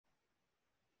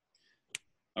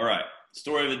All right.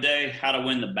 Story of the day, how to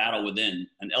win the battle within.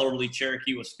 An elderly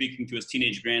Cherokee was speaking to his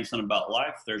teenage grandson about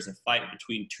life. There's a fight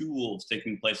between two wolves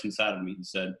taking place inside of me, he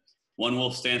said. One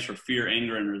wolf stands for fear,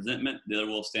 anger, and resentment. The other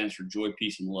wolf stands for joy,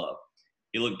 peace, and love.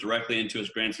 He looked directly into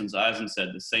his grandson's eyes and said,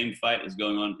 the same fight is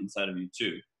going on inside of you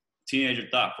too. The teenager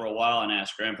thought for a while and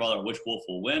asked, Grandfather, which wolf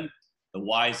will win? The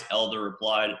wise elder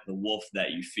replied, the wolf that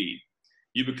you feed.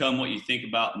 You become what you think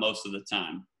about most of the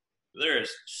time.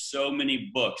 There's so many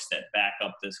books that back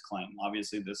up this claim.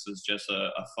 Obviously, this is just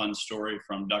a fun story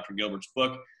from Dr. Gilbert's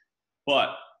book,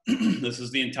 but this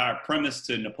is the entire premise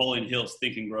to Napoleon Hill's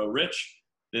Think and Grow Rich.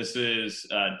 This is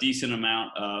a decent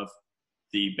amount of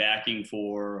the backing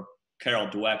for Carol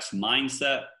Dweck's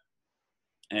mindset,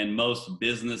 and most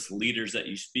business leaders that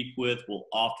you speak with will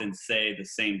often say the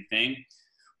same thing.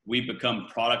 We become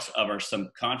products of our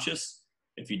subconscious.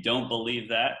 If you don't believe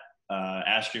that,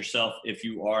 ask yourself if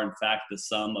you are in fact the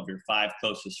sum of your 5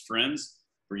 closest friends.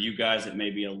 For you guys, it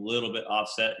may be a little bit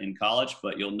offset in college,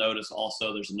 but you'll notice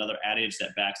also there's another adage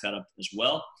that backs that up as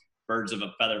well. Birds of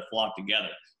a feather flock together.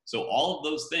 So all of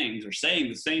those things are saying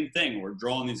the same thing. We're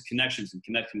drawing these connections and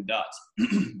connecting dots.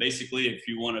 Basically, if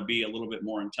you want to be a little bit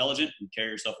more intelligent and carry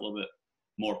yourself a little bit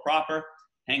more proper,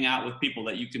 hang out with people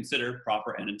that you consider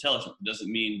proper and intelligent. It doesn't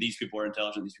mean these people are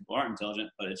intelligent, these people aren't intelligent,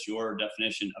 but it's your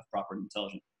definition of proper and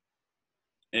intelligent.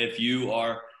 If you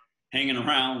are hanging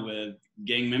around with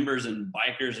gang members and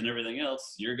bikers and everything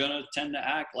else, you're going to tend to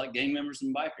act like gang members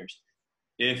and bikers.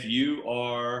 If you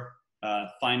are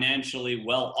financially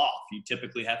well off, you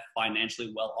typically have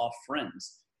financially well off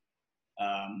friends.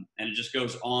 And it just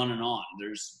goes on and on.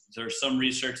 There's some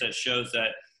research that shows that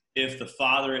if the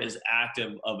father is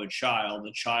active of a child,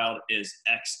 the child is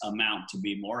X amount to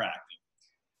be more active.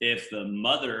 If the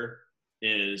mother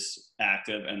is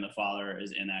active and the father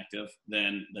is inactive,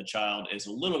 then the child is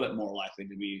a little bit more likely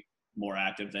to be more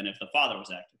active than if the father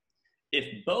was active.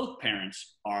 If both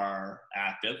parents are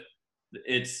active,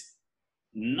 it's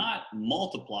not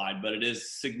multiplied, but it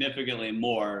is significantly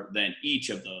more than each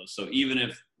of those. So even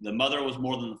if the mother was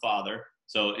more than the father,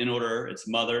 so in order, it's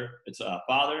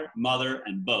father, mother,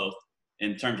 and both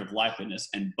in terms of likeliness,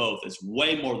 and both is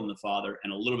way more than the father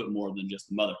and a little bit more than just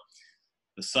the mother.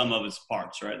 The sum of its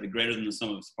parts, right? The greater than the sum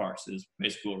of its parts is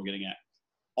basically what we're getting at.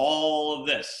 All of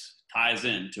this ties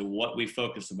into what we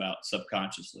focus about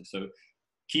subconsciously. So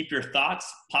keep your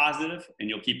thoughts positive and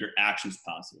you'll keep your actions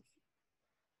positive.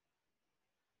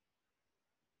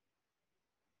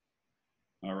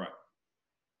 All right.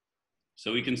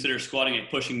 So we consider squatting a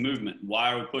pushing movement.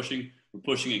 Why are we pushing? We're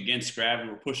pushing against gravity.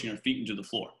 We're pushing our feet into the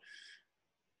floor.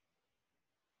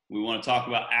 We want to talk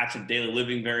about active daily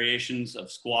living variations of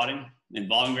squatting,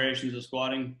 involving variations of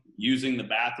squatting. Using the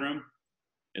bathroom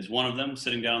is one of them.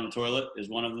 Sitting down on the toilet is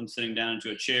one of them. Sitting down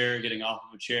into a chair, getting off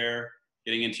of a chair,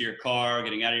 getting into your car,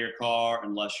 getting out of your car,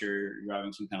 unless you're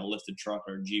driving some kind of lifted truck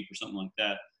or Jeep or something like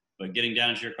that. But getting down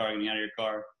into your car, getting out of your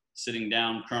car, sitting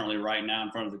down currently right now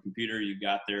in front of the computer, you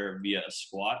got there via a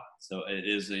squat. So it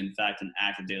is, in fact, an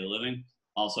act of daily living.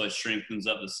 Also, it strengthens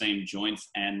up the same joints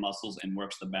and muscles and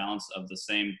works the balance of the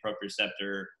same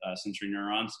proprioceptor sensory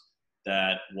neurons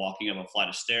that walking up a flight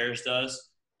of stairs does.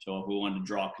 So if we wanted to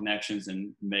draw connections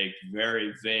and make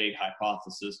very vague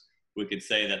hypothesis, we could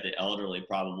say that the elderly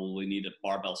probably need a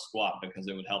barbell squat because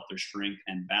it would help their strength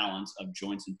and balance of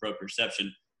joints and proprioception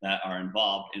that are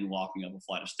involved in walking up a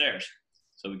flight of stairs.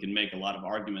 So we can make a lot of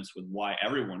arguments with why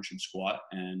everyone should squat,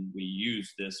 and we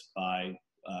use this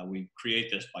we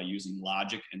create this by using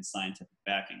logic and scientific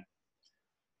backing.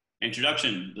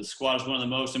 Introduction. The squat is one of the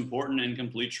most important and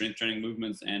complete strength training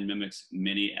movements and mimics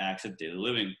many acts of daily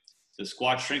living. The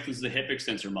squat strengthens the hip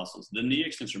extensor muscles, the knee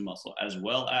extensor muscle, as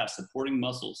well as supporting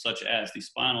muscles such as the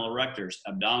spinal erectors,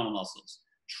 abdominal muscles,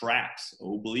 tracts,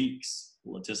 obliques,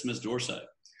 latissimus dorsi.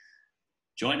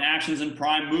 Joint actions and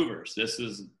prime movers. This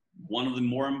is one of the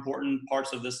more important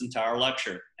parts of this entire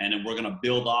lecture, and we're going to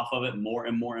build off of it more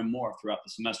and more and more throughout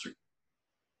the semester.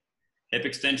 Hip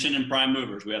extension and prime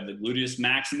movers. We have the gluteus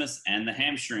maximus and the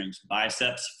hamstrings,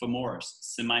 biceps femoris,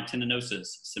 semitendinosus,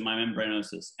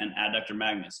 semimembranosus, and adductor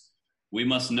magnus. We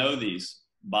must know these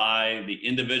by the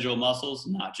individual muscles,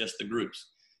 not just the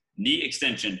groups. Knee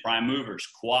extension, prime movers,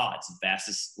 quads,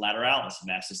 vastus lateralis,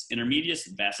 vastus intermedius,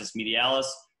 vastus medialis,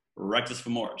 rectus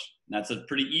femoris. That's a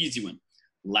pretty easy one.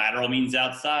 Lateral means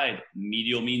outside,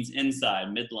 medial means inside,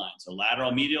 midline. So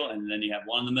lateral, medial, and then you have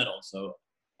one in the middle. So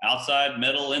outside,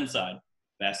 middle, inside.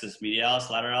 Vastus medialis,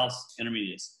 lateralis,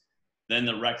 intermedius. Then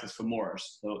the rectus femoris.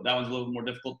 So that one's a little more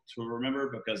difficult to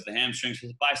remember because the hamstrings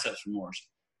is biceps femoris.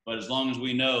 But as long as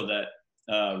we know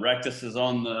that rectus is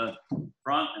on the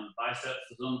front and biceps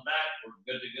is on the back,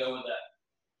 we're good to go with that.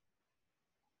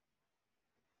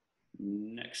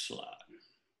 Next slide.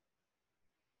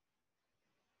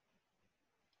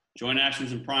 Joint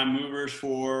actions and prime movers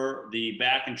for the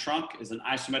back and trunk is an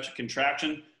isometric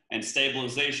contraction and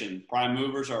stabilization. Prime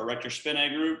movers are erector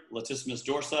spinae group, latissimus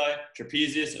dorsi,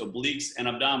 trapezius, obliques, and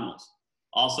abdominals.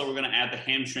 Also, we're going to add the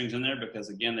hamstrings in there because,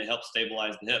 again, they help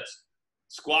stabilize the hips.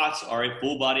 Squats are a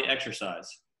full body exercise.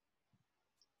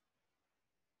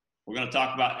 We're going to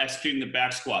talk about executing the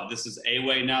back squat. This is a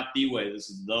way, not the way. This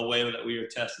is the way that we are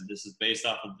tested. This is based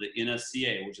off of the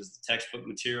NSCA, which is the textbook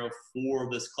material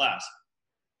for this class.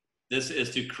 This is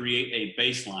to create a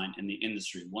baseline in the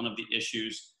industry. One of the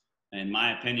issues, in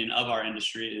my opinion, of our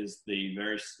industry is the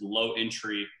very low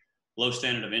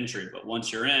standard of entry. But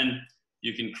once you're in,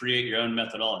 you can create your own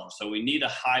methodology. So we need a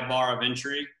high bar of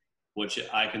entry, which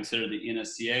I consider the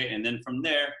NSCA. And then from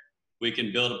there, we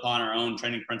can build upon our own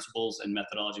training principles and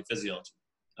methodology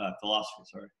philosophy,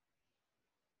 sorry.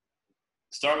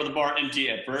 Start with the bar empty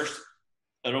at first.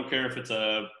 I don't care if it's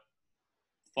a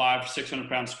 500-600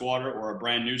 pound squatter or a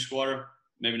brand new squatter.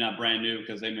 Maybe not brand new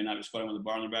because they may not be squatting with a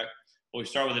bar on their back. But we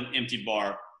start with an empty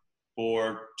bar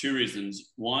for two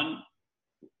reasons. One,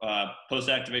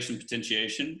 post-activation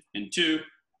potentiation, and two,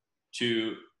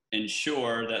 to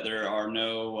ensure that there are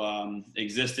no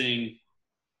existing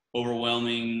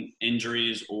overwhelming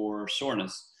injuries or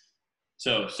soreness.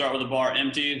 So start with the bar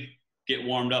empty, get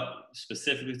warmed up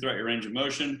specifically throughout your range of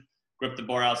motion, grip the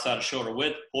bar outside of shoulder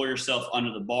width, pull yourself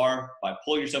under the bar. By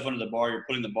pulling yourself under the bar, you're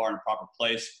putting the bar in proper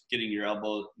place, getting your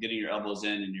elbows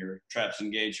in and your traps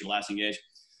engaged, your lats engaged.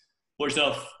 Pull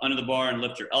yourself under the bar and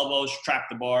lift your elbows, track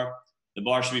the bar. The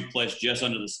bar should be placed just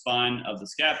under the spine of the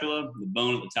scapula, the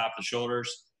bone at the top of the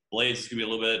shoulders. Blades is going to be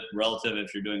a little bit relative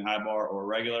if you're doing high bar or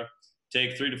regular.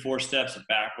 Take 3 to 4 steps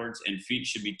backwards, and feet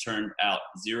should be turned out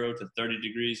 0 to 30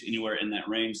 degrees, anywhere in that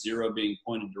range, 0 being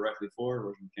pointed directly forward.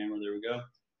 Where's my camera? There we go.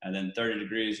 And then 30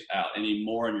 degrees out. Any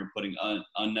more, and you're putting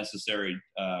unnecessary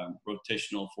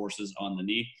rotational forces on the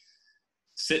knee.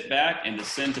 Sit back and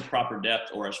descend to proper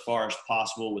depth or as far as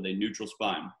possible with a neutral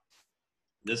spine.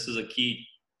 This is a key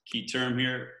term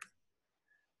here.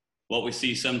 What we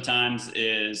see sometimes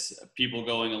is people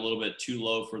going a little bit too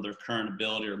low for their current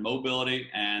ability or mobility,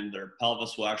 and their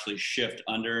pelvis will actually shift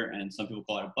under, and some people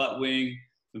call it a butt wing,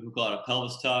 some people call it a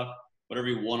pelvis tuck, whatever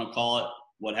you want to call it.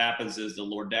 What happens is the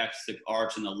lordotic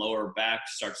arch in the lower back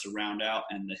starts to round out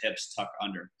and the hips tuck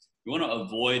under. You want to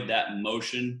avoid that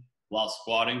motion while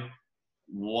squatting.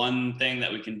 One thing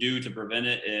that we can do to prevent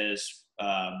it is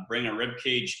bring our rib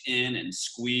cage in and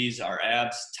squeeze our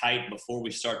abs tight before we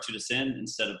start to descend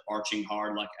instead of arching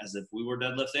hard like as if we were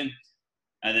deadlifting,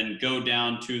 and then go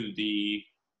down to the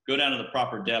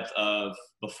proper depth of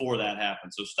before that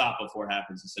happens. So stop before it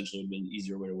happens essentially would be an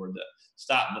easier way to word that.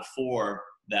 Stop before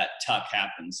that tuck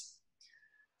happens.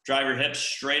 Drive your hips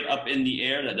straight up in the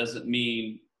air. That doesn't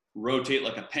mean rotate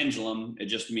like a pendulum. It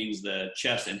just means the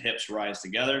chest and hips rise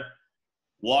together.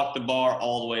 Walk the bar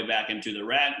all the way back into the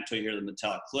rack until you hear the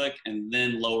metallic click, and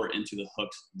then lower into the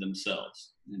hooks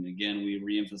themselves. And again, we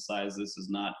reemphasize this is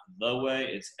not the way,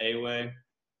 it's a way.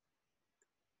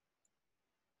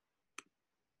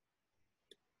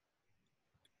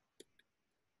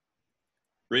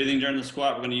 Breathing during the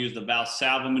squat, we're going to use the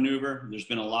Valsalva maneuver. There's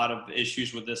been a lot of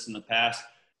issues with this in the past.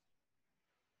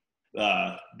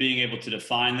 Being able to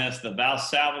define this, the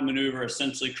Valsalva maneuver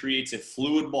essentially creates a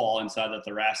fluid ball inside the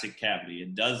thoracic cavity.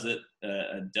 It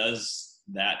does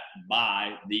that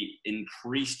by the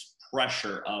increased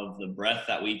pressure of the breath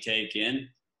that we take in,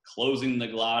 closing the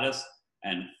glottis,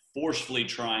 and forcefully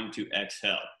trying to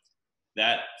exhale.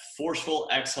 That forceful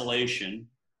exhalation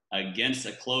against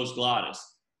a closed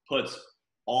glottis puts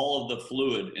all of the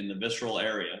fluid in the visceral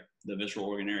area, the visceral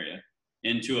organ area,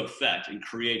 into effect and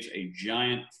creates a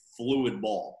giant fluid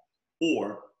ball.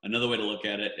 Or another way to look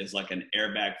at it is like an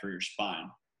airbag for your spine.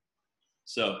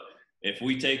 So if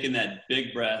we take in that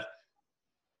big breath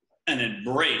and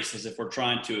embrace as if we're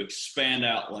trying to expand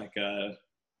out like a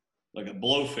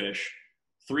blowfish,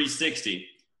 360,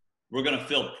 we're going to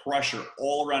feel pressure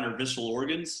all around our visceral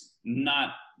organs,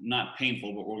 not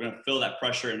painful, but we're going to feel that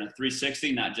pressure in a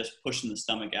 360, not just pushing the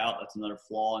stomach out. That's another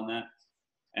flaw in that.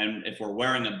 And if we're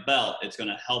wearing a belt, it's going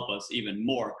to help us even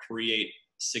more create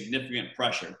significant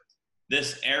pressure.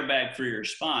 This airbag for your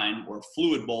spine or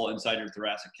fluid ball inside your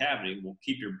thoracic cavity will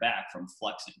keep your back from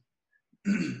flexing.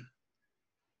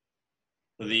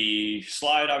 The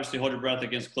slide, obviously hold your breath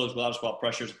against closed glottis while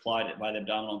pressure is applied by the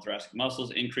abdominal and thoracic muscles.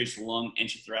 Increase lung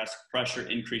intrathoracic pressure,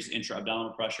 increase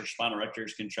intra-abdominal pressure, spinal erector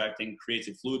is contracting, creates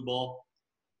a fluid ball.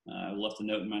 I left a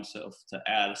note in myself to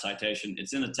add a citation.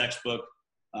 It's in the textbook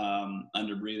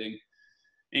under breathing.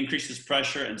 increases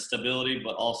pressure and stability,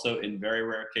 but also in very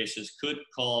rare cases could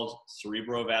cause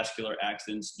cerebrovascular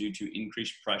accidents due to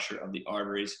increased pressure of the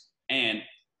arteries and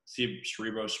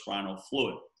cerebrospinal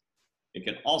fluid. It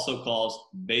can also cause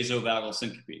vasovagal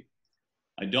syncope.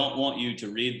 I don't want you to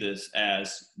read this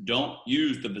as don't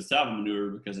use the Valsalva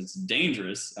maneuver because it's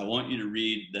dangerous. I want you to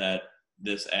read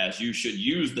this as you should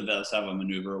use the Valsalva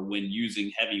maneuver when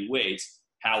using heavy weights.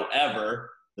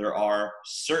 However, there are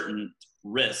certain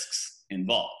risks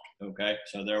involved. Okay,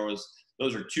 so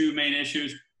those are two main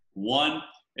issues. One,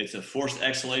 it's a forced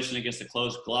exhalation against the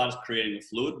closed glottis, creating a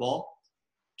fluid ball.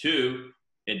 Two,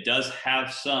 it does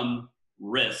have some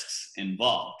risks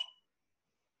involved.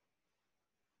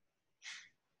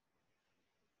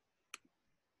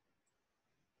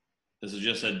 This is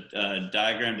just a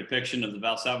diagram depiction of the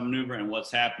Valsalva maneuver and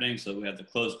what's happening. So we have the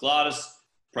closed glottis,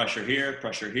 pressure here,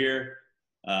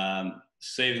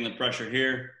 saving the pressure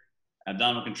here,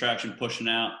 abdominal contraction pushing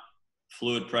out,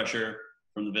 fluid pressure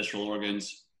from the visceral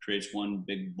organs creates one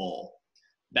big ball.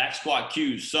 Back squat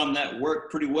cues, some that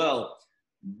work pretty well.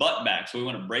 Butt back, so we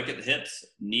want to break at the hips,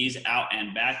 knees out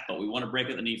and back, but we want to break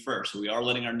at the knee first. So we are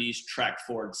letting our knees track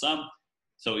forward some,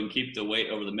 so we can keep the weight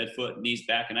over the midfoot, knees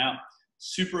backing out.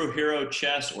 Superhero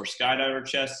chest or skydiver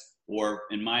chest, or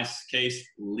in my case,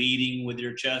 leading with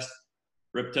your chest.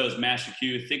 Rip toes, master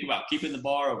cue. Think about keeping the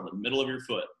bar over the middle of your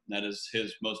foot. That is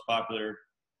his most popular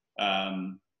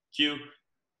cue.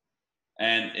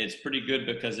 And it's pretty good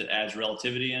because it adds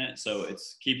relativity in it. So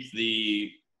it's keep the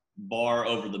bar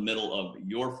over the middle of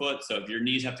your foot. So if your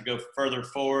knees have to go further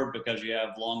forward because you have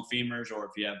long femurs, or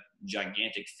if you have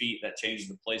gigantic feet, that changes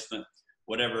the placement,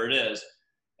 whatever it is,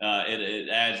 it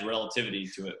adds relativity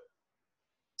to it.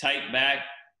 Tight back,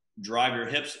 drive your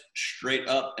hips straight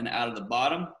up and out of the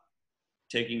bottom,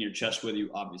 taking your chest with you,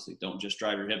 obviously. Don't just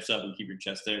drive your hips up and keep your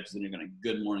chest there, because then you're going to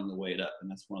good morning the weight up. And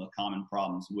that's one of the common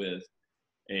problems with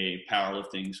a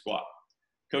powerlifting squat.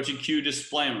 Coaching cue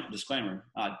disclaimer.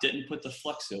 Didn't put the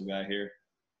Flex Seal guy here.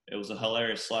 It was a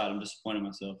hilarious slide. I'm disappointed in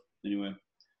myself. Anyway.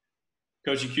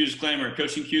 Coaching cue disclaimer.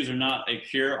 Coaching cues are not a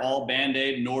cure-all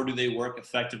Band-Aid, nor do they work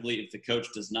effectively if the coach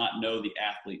does not know the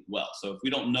athlete well. So if we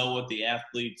don't know what the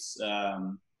athlete's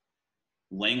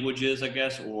language is, I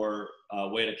guess, or a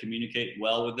way to communicate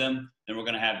well with them, then we're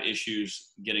going to have issues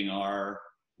getting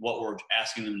what we're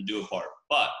asking them to do apart.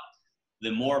 But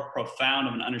the more profound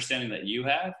of an understanding that you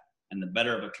have, and the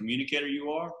better of a communicator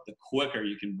you are, the quicker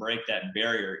you can break that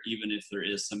barrier, even if there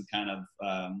is some kind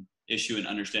of issue in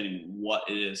understanding what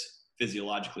it is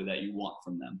physiologically that you want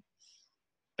from them.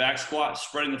 Back squat,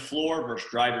 spreading the floor versus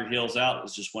drive your heels out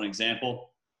is just one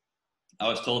example. I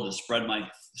was told to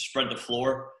spread the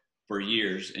floor for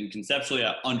years, and conceptually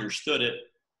I understood it,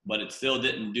 but it still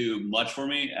didn't do much for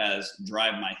me as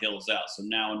drive my heels out. So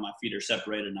now when my feet are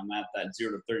separated and I'm at that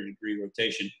 0 to 30 degree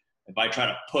rotation, if I try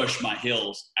to push my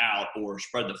heels out or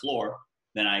spread the floor,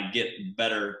 then I get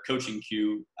better coaching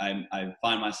cue. I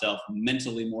find myself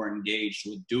mentally more engaged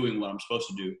with doing what I'm supposed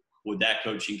to do with that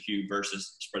coaching cue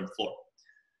versus spread the floor.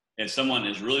 If someone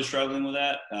is really struggling with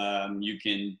that, you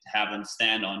can have them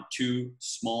stand on two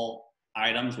small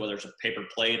items, whether it's a paper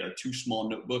plate or two small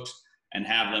notebooks, and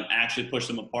have them actually push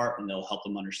them apart, and they'll help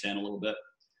them understand a little bit.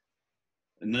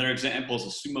 Another example is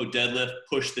a sumo deadlift,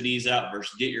 push the knees out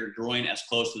versus get your groin as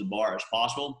close to the bar as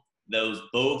possible. Those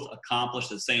both accomplish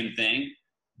the same thing,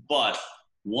 but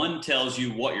one tells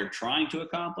you what you're trying to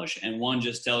accomplish and one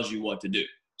just tells you what to do.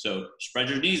 So spread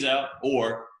your knees out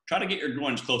or try to get your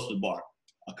groin as close to the bar.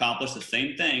 Accomplish the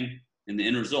same thing in the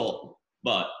end result,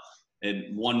 but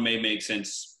one may make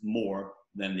sense more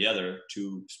than the other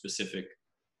to specific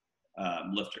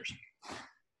lifters.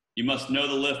 You must know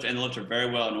the lift and the lifter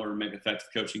very well in order to make effective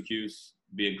coaching cues,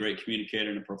 be a great communicator,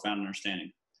 and a profound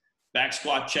understanding. Back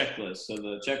squat checklist. So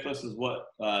the checklist is what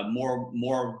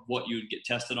more what you'd get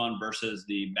tested on versus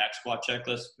the back squat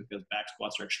checklist, because back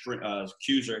squats are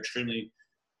cues are extremely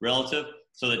relative.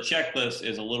 So the checklist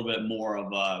is a little bit more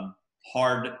of a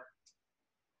hard,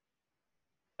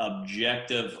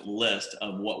 objective list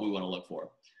of what we want to look for.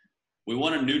 We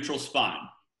want a neutral spine.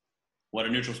 What a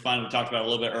neutral spine, we talked about a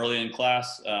little bit early in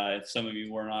class. If some of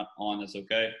you were not on, that's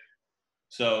okay.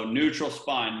 So neutral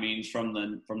spine means from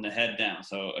the head down.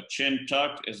 So a chin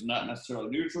tucked is not necessarily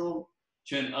neutral.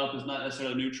 Chin up is not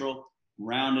necessarily neutral.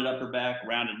 Rounded upper back,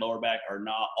 rounded lower back are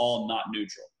not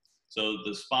neutral. So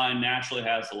the spine naturally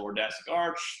has the lordotic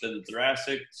arch, then the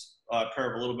thoracic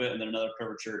curve a little bit, and then another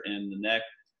curvature in the neck.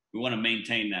 We want to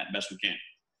maintain that best we can.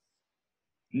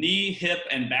 Knee, hip,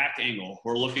 and back angle.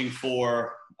 We're looking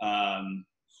for,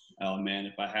 oh man,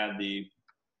 if I had the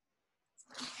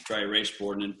dry erase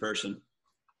board in person,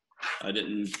 I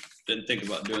didn't think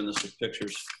about doing this with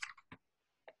pictures.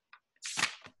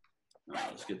 All right,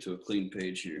 let's get to a clean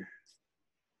page here.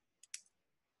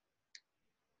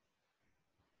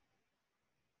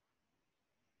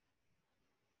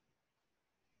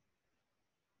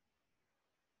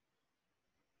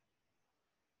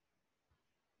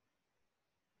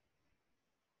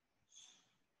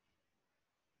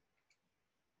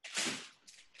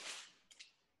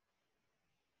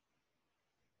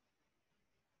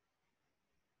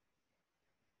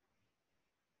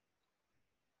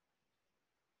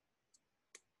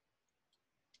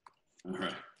 All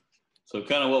right. So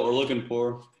kind of what we're looking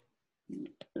for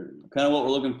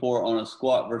on a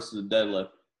squat versus a deadlift.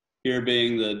 Here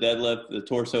being the deadlift, the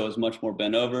torso is much more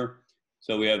bent over.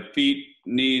 So we have feet,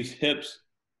 knees, hips.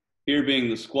 Here being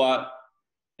the squat,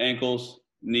 ankles,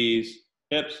 knees,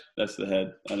 hips. That's the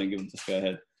head. I didn't give this guy a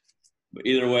head. But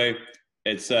either way,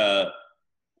 it's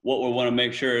what we want to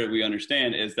make sure that we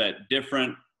understand is that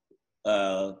different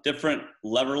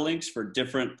lever links for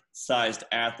different sized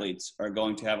athletes are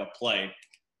going to have a play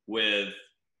with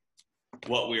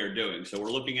what we are doing. So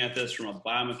we're looking at this from a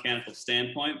biomechanical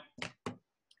standpoint.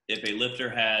 If a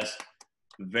lifter has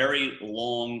very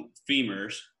long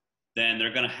femurs, then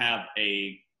they're going to have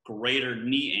a greater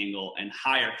knee angle and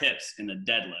higher hips in the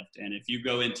deadlift. And if you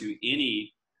go into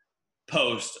any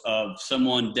post of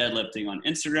someone deadlifting on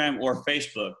Instagram or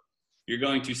Facebook, you're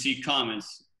going to see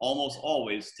comments almost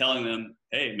always telling them,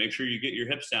 hey, make sure you get your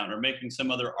hips down, or making some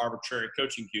other arbitrary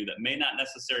coaching cue that may not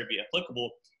necessarily be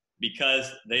applicable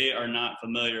because they are not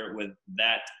familiar with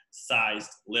that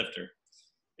sized lifter.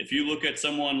 If you look at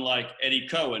someone like Eddie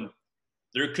Cohen,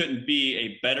 there couldn't be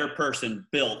a better person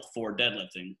built for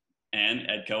deadlifting. And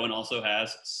Ed Cohen also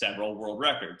has several world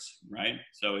records, right?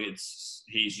 So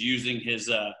he's using his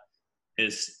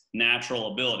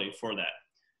natural ability for that.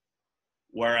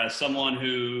 Whereas someone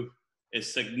who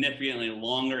is significantly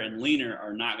longer and leaner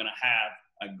are not going to have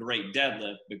a great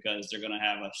deadlift because they're going to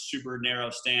have a super narrow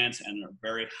stance and a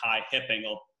very high hip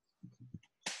angle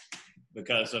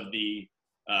because of the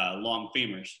long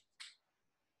femurs.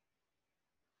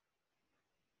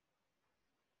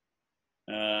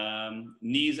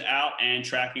 Knees out and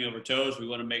tracking over toes. We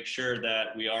want to make sure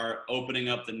that we are opening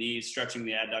up the knees, stretching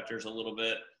the adductors a little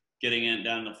bit, getting it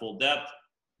down to full depth,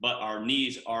 but our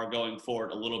knees are going forward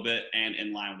a little bit and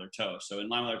in line with our toes. So in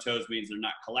line with our toes means they're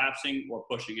not collapsing or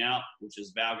pushing out, which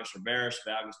is valgus or varus,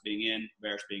 valgus being in,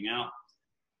 varus being out.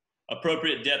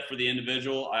 Appropriate depth for the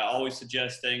individual. I always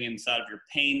suggest staying inside of your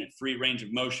pain-free range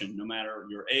of motion, no matter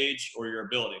your age or your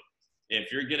ability.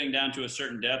 If you're getting down to a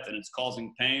certain depth and it's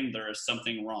causing pain, there is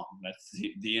something wrong. That's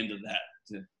the end of that.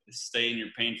 To stay in your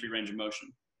pain-free range of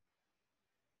motion.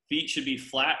 Feet should be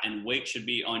flat and weight should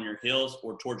be on your heels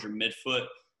or towards your midfoot.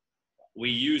 We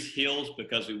use heels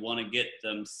because we want to get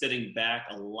them sitting back.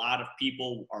 A lot of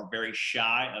people are very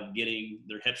shy of getting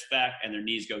their hips back and their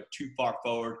knees go too far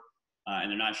forward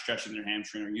and they're not stretching their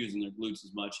hamstring or using their glutes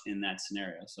as much in that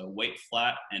scenario. So feet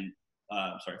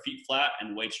flat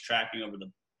and weights tracking over the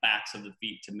backs of the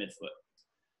feet to midfoot.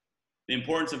 The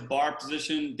importance of bar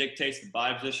position dictates the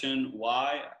body position.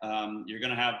 Why? You're going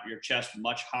to have your chest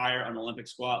much higher on an Olympic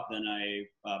squat than a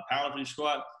powerlifting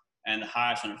squat, and the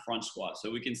highest on a front squat.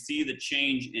 So we can see the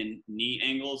change in knee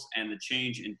angles and the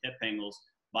change in hip angles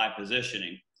by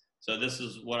positioning. So this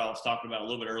is what I was talking about a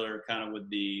little bit earlier, kind of with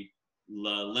the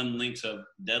limb links of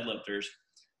deadlifters.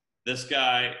 This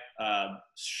guy,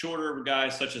 shorter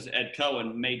guys such as Ed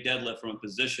Cohen may deadlift from a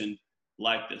position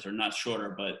like this, or not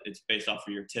shorter, but it's based off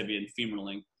of your tibia and femur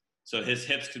length. So his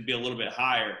hips could be a little bit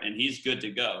higher and he's good to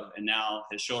go. And now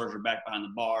his shoulders are back behind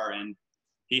the bar and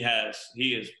he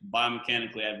is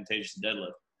biomechanically advantageous to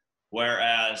deadlift.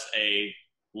 Whereas a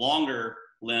longer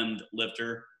limbed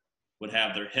lifter would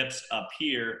have their hips up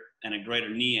here and a greater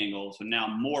knee angle. So now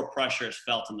more pressure is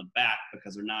felt in the back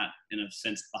because they're not, in a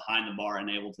sense, behind the bar and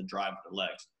able to drive with their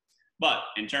legs. But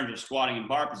in terms of squatting and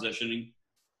bar positioning,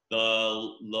 the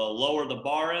lower the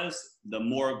bar is, the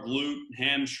more glute,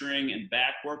 hamstring, and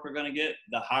back work we're going to get.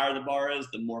 The higher the bar is,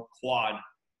 the more quad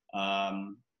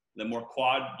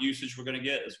usage we're going to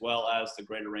get, as well as the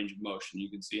greater range of motion. You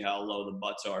can see how low the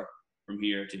butts are from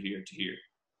here to here to here.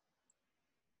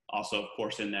 Also, of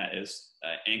course, in that is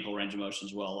ankle range of motion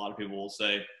as well. A lot of people will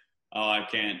say, oh, I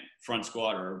can't front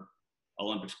squat or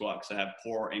Olympic squat because I have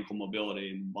poor ankle mobility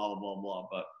and blah, blah, blah, blah.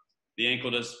 But the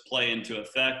ankle does play into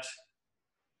effect,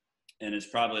 and it's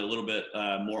probably a little bit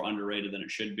more underrated than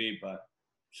it should be, but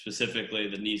specifically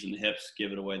the knees and the hips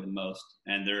give it away the most.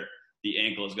 And the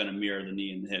ankle is going to mirror the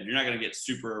knee and the hip. You're not going to get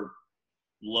super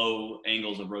low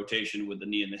angles of rotation with the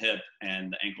knee and the hip,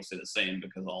 and the ankle stay the same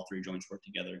because all three joints work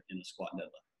together in a squat and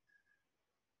deadlift.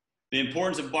 The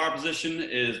importance of bar position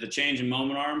is the change in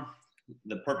moment arm.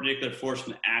 the perpendicular force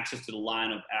and access to the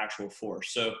line of actual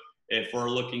force. So if we're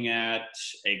looking at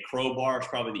a crowbar, it's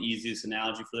probably the easiest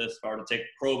analogy for this. If I were to take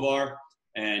a crowbar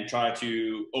and try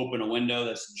to open a window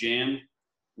that's jammed,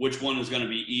 which one is going to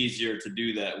be easier to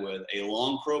do that with, a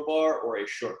long crowbar or a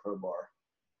short crowbar?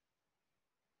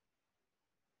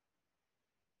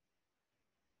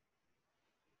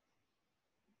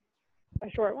 A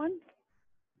short one?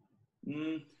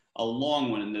 A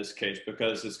long one in this case,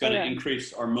 because it's going to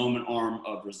increase our moment arm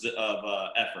of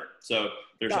effort. So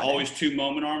there's always two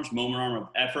moment arms of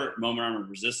effort, moment arm of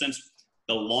resistance.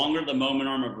 The longer the moment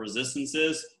arm of resistance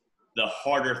is, the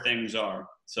harder things are.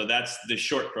 So that's the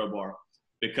short crowbar,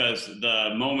 because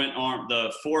the moment arm,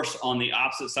 the force on the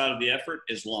opposite side of the effort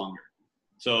is longer.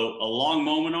 So a long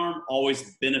moment arm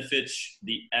always benefits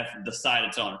the side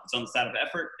it's on. If it's on the side of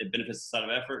effort, it benefits the side of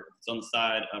effort. If it's on the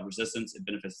side of resistance, it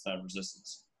benefits the side of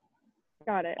resistance.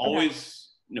 Got it. Always,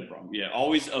 no problem. Yeah,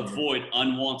 always avoid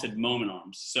unwanted moment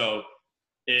arms. So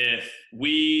if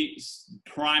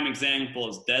prime example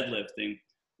is deadlifting,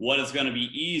 what is going to be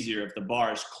easier if the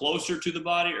bar is closer to the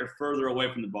body or further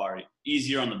away from the body?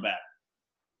 Easier on the back.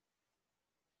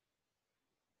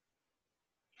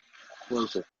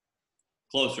 Closer.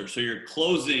 Closer. So you're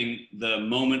closing the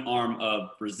moment arm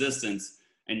of resistance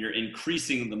and you're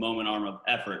increasing the moment arm of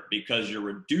effort, because you're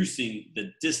reducing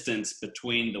the distance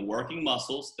between the working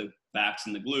muscles, the backs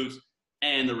and the glutes,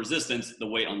 and the resistance, the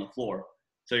weight on the floor.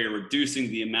 So you're reducing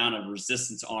the amount of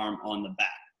resistance arm on the back.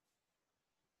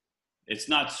 It's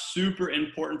not super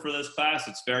important for this class.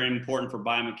 It's very important for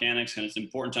biomechanics, and it's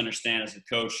important to understand as a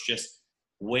coach just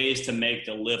ways to make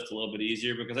the lift a little bit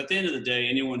easier, because at the end of the day,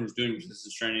 anyone who's doing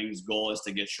resistance training's goal is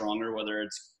to get stronger, whether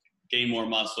it's gain more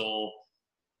muscle,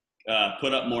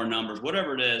 put up more numbers,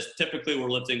 whatever it is. Typically we're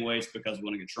lifting weights because we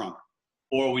want to get stronger,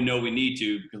 or we know we need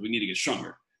to because we need to get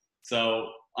stronger.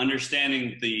 So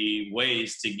understanding the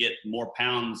ways to get more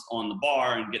pounds on the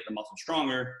bar and get the muscle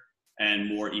stronger and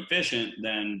more efficient,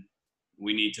 then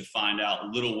we need to find out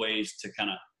little ways to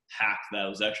kind of hack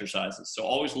those exercises. So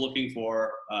always looking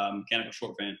for mechanical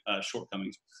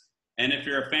shortcomings. And if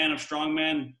you're a fan of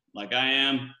strongman, like I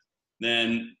am,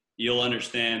 then you'll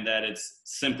understand that it's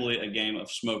simply a game of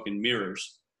smoke and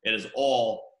mirrors. It is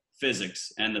all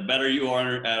physics. And the better you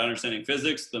are at understanding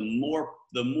physics, the more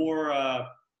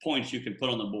points you can put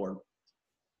on the board.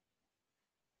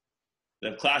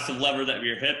 The class of lever that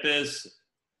your hip is,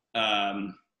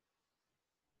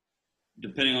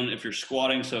 depending on if you're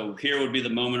squatting. So here would be the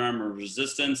moment arm of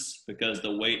resistance, because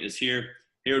the weight is here.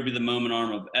 Here would be the moment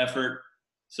arm of effort.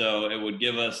 So it would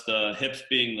give us the hips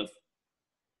being the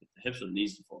hips or the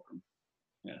knees and fulcrum.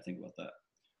 Yeah, think about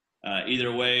that.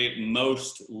 Either way,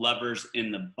 most levers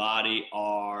in the body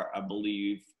are, I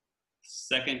believe,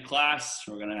 second class.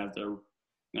 We're gonna have to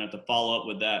follow up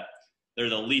with that. They're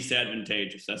the least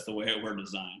advantageous. That's the way we're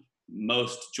designed.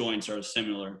 Most joints are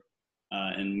similar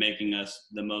in making us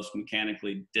the most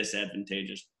mechanically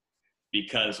disadvantageous,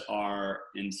 because our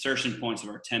insertion points of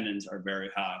our tendons are very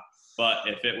high. But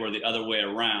if it were the other way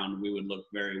around, we would look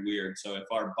very weird. So if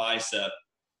our bicep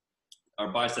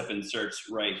inserts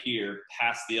right here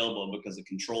past the elbow because it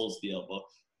controls the elbow.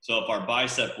 So if our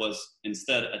bicep was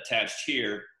instead attached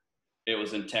here, it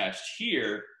was attached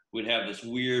here, we'd have this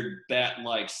weird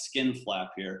bat-like skin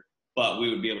flap here, but we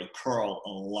would be able to curl a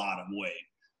lot of weight.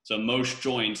 So most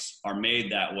joints are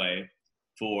made that way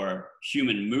for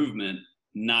human movement,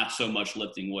 not so much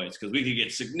lifting weights, because we could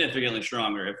get significantly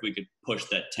stronger if we could push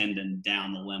that tendon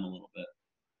down the limb a little bit.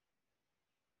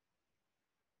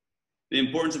 The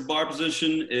importance of bar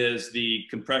position is the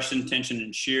compression, tension,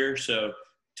 and shear. So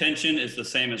tension is the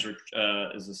same as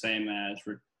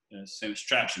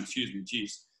traction. Excuse me.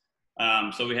 Geez.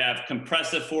 So we have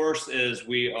compressive force is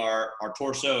our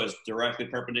torso is directly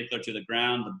perpendicular to the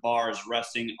ground. The bar is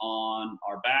resting on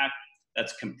our back.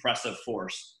 That's compressive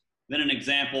force. Then an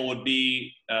example would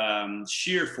be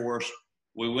shear force.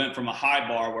 We went from a high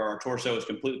bar where our torso is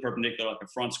completely perpendicular like a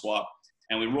front squat,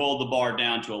 and we rolled the bar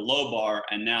down to a low bar,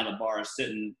 and now the bar is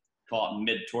sitting, call it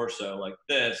mid-torso like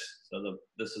this. So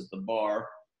this is the bar,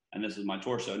 and this is my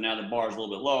torso. Now the bar is a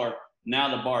little bit lower. Now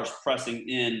the bar is pressing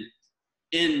in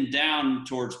down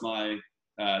towards my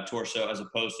torso as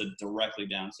opposed to directly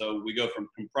down. So we go from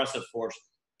compressive force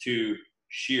to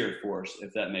shear force,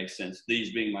 if that makes sense.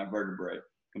 These being my vertebrae,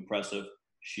 compressive,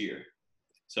 shear.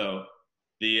 So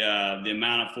the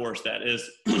amount of force that is,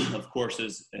 of course,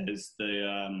 is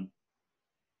the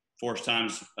force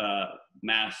times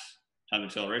mass times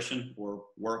acceleration, or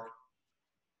work,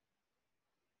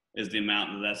 is the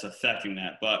amount that's affecting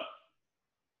that. But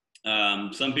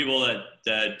Some people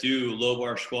that do low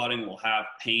bar squatting will have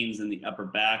pains in the upper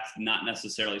back, not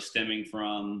necessarily stemming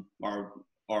from,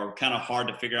 or kind of hard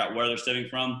to figure out where they're stemming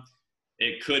from.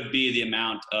 It could be the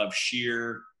amount of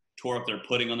shear torque they're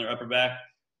putting on their upper back,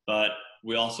 but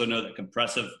we also know that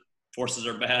compressive forces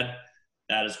are bad.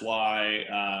 That is why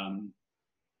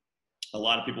a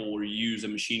lot of people will use a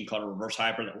machine called a reverse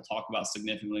hyper that we'll talk about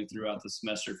significantly throughout the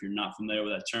semester. If you're not familiar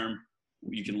with that term,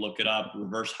 you can look it up.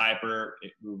 Reverse hyper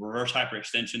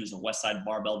extension is a Westside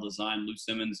barbell design. Lou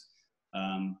Simmons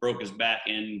broke his back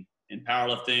in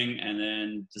powerlifting and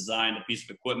then designed a piece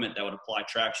of equipment that would apply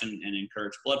traction and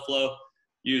encourage blood flow.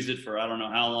 Used it for I don't know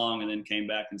how long, and then came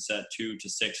back and set 2 to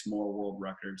 6 more world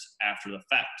records after the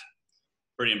fact.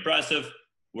 Pretty impressive.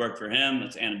 Worked for him.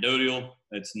 It's anecdotal.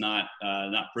 It's not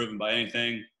proven by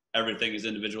anything. Everything is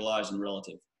individualized and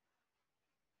relative.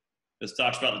 This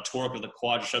talks about the torque of the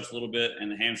quadriceps a little bit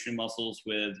and the hamstring muscles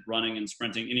with running and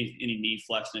sprinting, any knee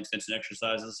flex and extension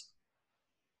exercises.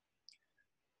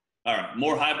 All right,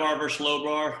 more high bar versus low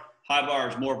bar. High bar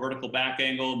is more vertical back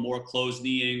angle, more closed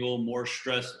knee angle, more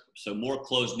stress. So more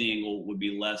closed knee angle would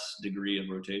be less degree of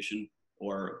rotation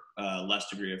or less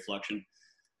degree of flexion.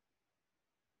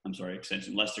 I'm sorry,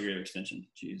 extension, less degree of extension.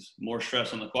 Jeez. More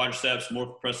stress on the quadriceps, more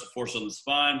compressive force on the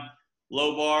spine.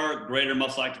 Low bar, greater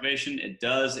muscle activation. It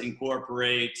does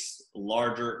incorporate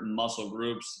larger muscle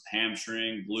groups,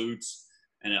 hamstring, glutes,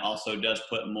 and it also does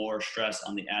put more stress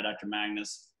on the adductor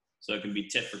magnus. So it can be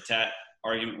tit for tat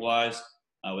argument-wise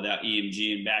without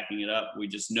EMG and backing it up. We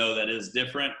just know that it is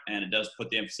different, and it does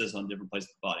put the emphasis on different places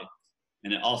of the body.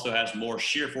 And it also has more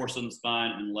shear force on the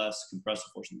spine and less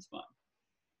compressive force on the spine.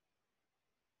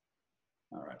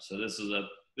 All right, so this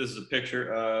is a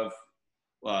picture of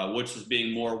which is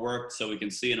being more worked, so we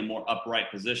can see in a more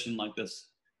upright position like this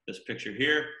picture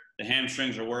here. The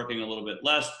hamstrings are working a little bit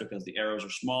less because the arrows are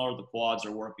smaller. The quads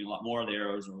are working a lot more. The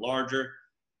arrows are larger.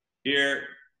 Here,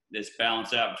 it's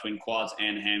balanced out between quads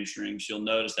and hamstrings. You'll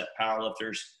notice that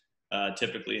powerlifters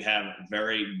typically have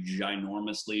very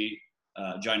ginormous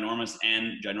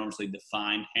and ginormously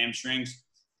defined hamstrings.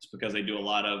 It's because they do a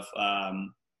lot of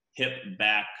hip,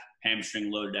 back, hamstring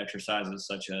loaded exercises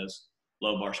such as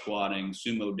low bar squatting,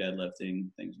 sumo deadlifting,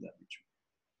 things of that nature.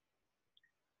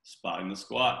 Spotting the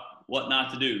squat. What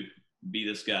not to do? Be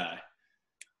this guy.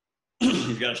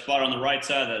 He's got a spot on the right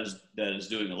side that is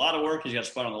doing a lot of work. He's got a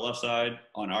spot on the left side,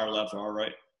 on our left or our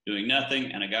right, doing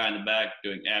nothing, and a guy in the back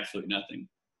doing absolutely nothing.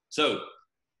 So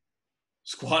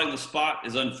squatting the spot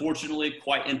is unfortunately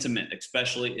quite intimate,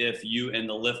 especially if you and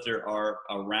the lifter are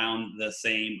around the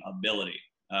same ability.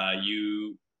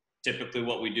 Typically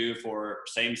what we do for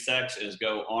same sex is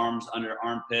go arms under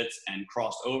armpits and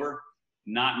cross over,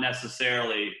 not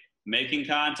necessarily making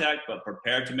contact, but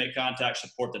prepared to make contact,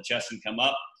 support the chest and come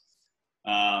up.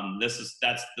 That's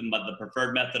the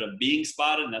preferred method of being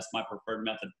spotted, and that's my preferred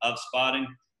method of spotting.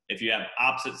 If you have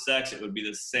opposite sex, it would be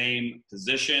the same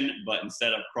position, but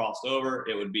instead of crossed over,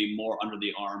 it would be more under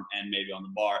the arm and maybe on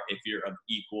the bar if you're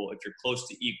close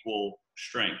to equal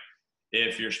strength.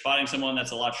 If you're spotting someone that's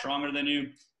a lot stronger than you,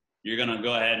 you're going to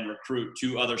go ahead and recruit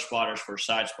 2 other spotters for a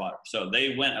side spotter. So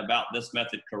they went about this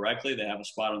method correctly. They have a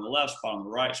spot on the left, spot on the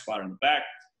right, spotter in the back.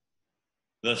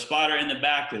 The spotter in the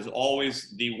back is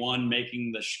always the one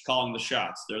calling the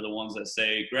shots. They're the ones that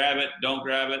say, grab it, don't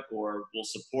grab it, or will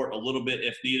support a little bit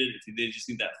if needed, if they just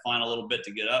need that final little bit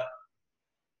to get up.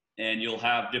 And you'll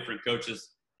have different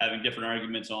coaches having different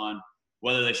arguments on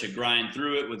whether they should grind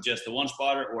through it with just the one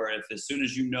spotter, or if as soon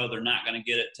as you know they're not going to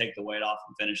get it, take the weight off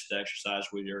and finish the exercise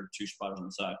with your 2 spotters on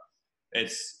the side.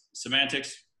 It's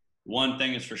semantics. One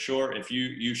thing is for sure, if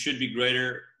you should be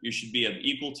greater, you should be of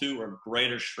equal to or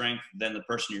greater strength than the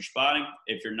person you're spotting.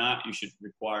 If you're not, you should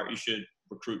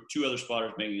recruit 2 other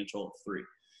spotters, making a total of 3.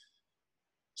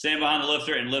 Stand behind the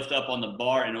lifter and lift up on the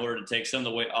bar in order to take some of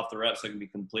the weight off the reps that can be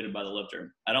completed by the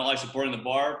lifter. I don't like supporting the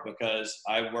bar because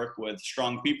I work with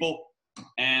strong people.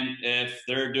 And if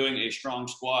they're doing a strong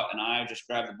squat and I just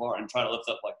grab the bar and try to lift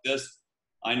up like this,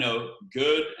 I know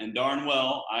good and darn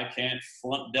well I can't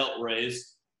front delt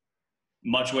raise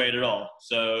much weight at all.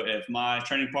 So if my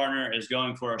training partner is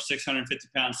going for a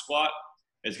 650-pound squat,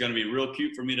 it's going to be real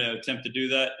cute for me to attempt to do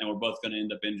that, and we're both going to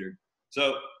end up injured.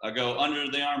 So I go under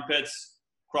the armpits,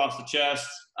 cross the chest,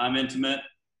 I'm intimate,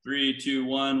 3, 2,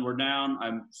 1, we're down.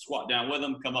 I squat down with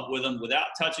him, come up with him without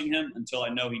touching him until I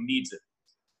know he needs it.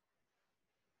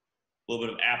 A little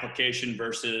bit of application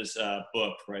versus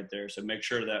book right there. So make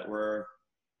sure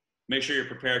you're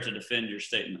prepared to defend your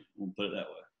statement. We'll put it that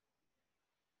way.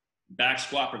 Back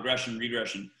squat progression,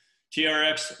 regression.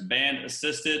 TRX band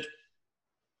assisted.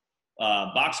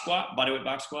 Box squat, bodyweight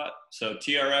box squat. So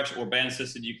TRX or band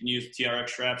assisted, you can use TRX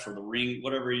straps or the ring,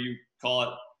 whatever you call it.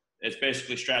 It's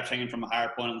basically straps hanging from a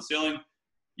higher point on the ceiling.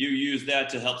 You use that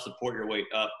to help support your weight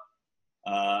up.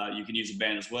 You can use a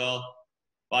band as well.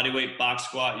 Bodyweight box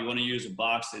squat, you want to use a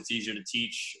box. It's easier to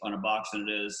teach on a box than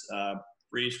it is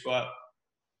free squat.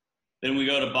 Then we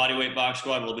go to bodyweight box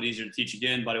squat, a little bit easier to teach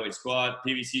again. Bodyweight squat,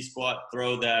 PVC squat,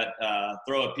 throw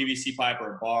a PVC pipe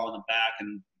or a bar on the back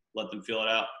and let them feel it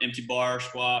out. Empty bar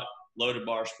squat, loaded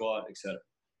bar squat, etc.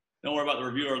 Don't worry about the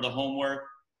review or the homework.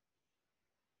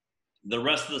 The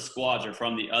rest of the squads are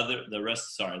from the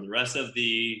rest of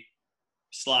the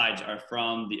slides are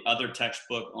from the other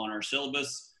textbook on our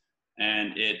syllabus,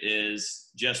 and it is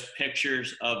just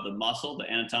pictures of the muscle, the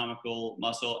anatomical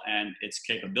muscle, and its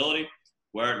capability,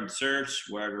 where it inserts,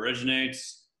 where it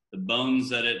originates, the bones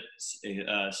that it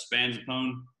spans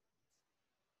upon,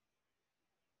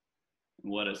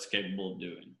 and what it's capable of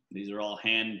doing. These are all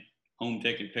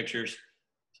home-taken pictures,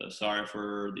 so sorry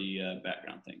for the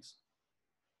background things.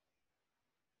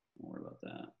 Don't worry about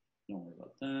that. Don't worry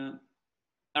about that.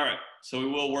 All right, so we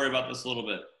will worry about this a little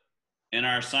bit. In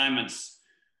our assignments,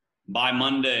 by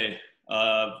Monday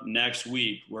of next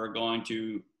week, we're going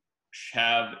to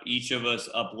have each of us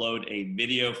upload a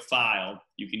video file.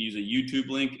 You can use a YouTube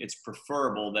link. It's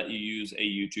preferable that you use a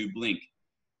YouTube link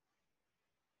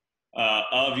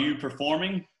of you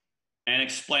performing and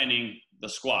explaining the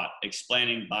squat,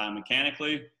 explaining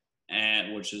biomechanically,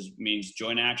 and means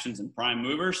joint actions and prime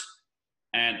movers,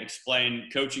 and explain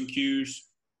coaching cues,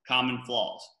 common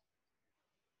flaws.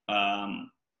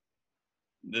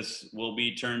 This will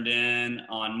be turned in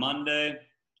on Monday.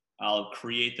 I'll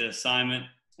create the assignment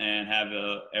and have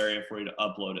an area for you to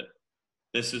upload it.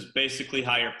 This is basically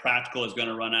how your practical is going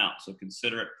to run out, so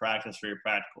consider it practice for your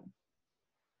practical.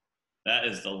 That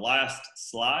is the last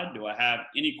slide. Do I have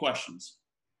any questions?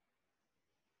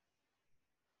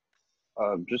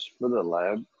 Just for the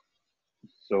lab,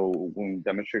 so when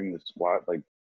demonstrating the squat, like